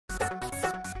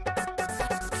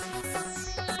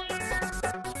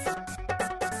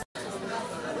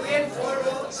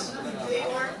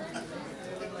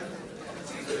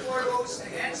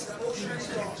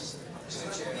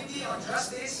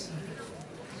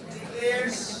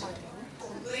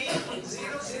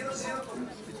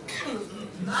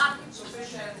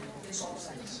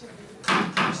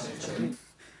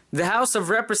The House of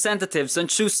Representatives on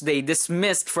Tuesday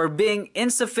dismissed for being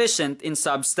insufficient in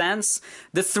substance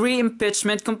the 3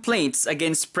 impeachment complaints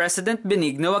against President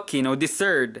Benigno Aquino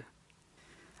III.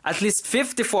 At least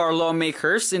 54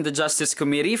 lawmakers in the Justice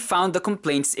Committee found the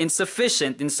complaints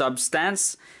insufficient in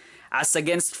substance, as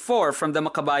against 4 from the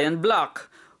Makabayan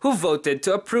bloc, who voted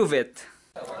to approve it.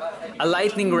 A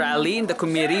lightning rally in the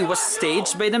committee was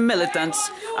staged by the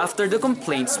militants after the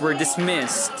complaints were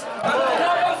dismissed.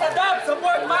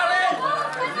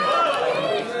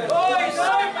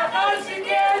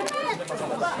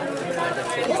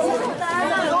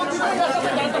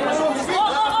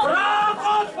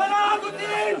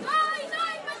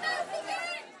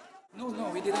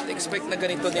 No, we didn't expect na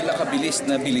ganito nila kabilis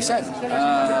na bilisan.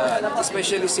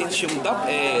 Especially since yung DAP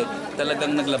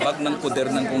talagang naglabag ng poder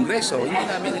ng Kongreso. Hindi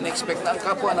namin in-expect na ang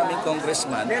kapwa namin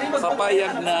congressman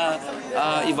papayag na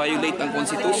i-violate ang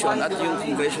Constitution at yung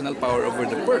congressional power over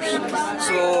the purse.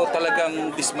 So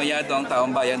talagang dismayado ang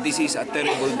taong bayan. This is a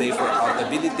terrible day for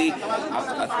accountability,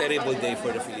 a terrible day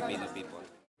for the Filipino people.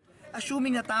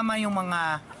 Assuming na tama yung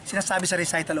mga sinasabi sa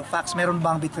recital of facts, meron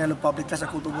bang betrayal of public trust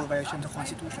or culpable violation of the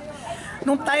Constitution?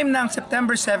 Nung time ng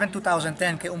September 7,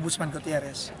 2010 kay Ombudsman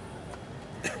Gutierrez,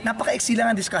 napaka-iksi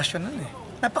lang ang discussion nun eh.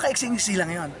 Napaka-iksi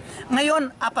lang yun.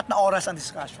 Ngayon, 4 na oras ang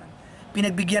discussion.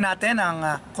 Pinagbigyan natin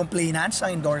ang complainants,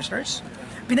 ang endorsers.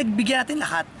 Pinagbigyan natin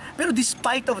lahat. Pero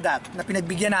despite of that, na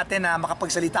pinagbigyan natin na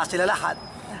makapagsalita sila lahat,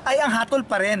 ay ang hatol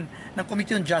pa rin ng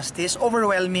Committee on Justice,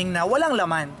 overwhelming na walang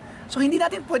laman. So hindi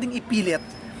natin pwedeng ipilit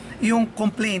yung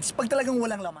complaints pag talagang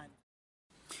walang laman.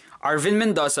 Arvin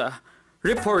Mendoza,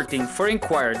 reporting for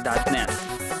INQUIRER.net.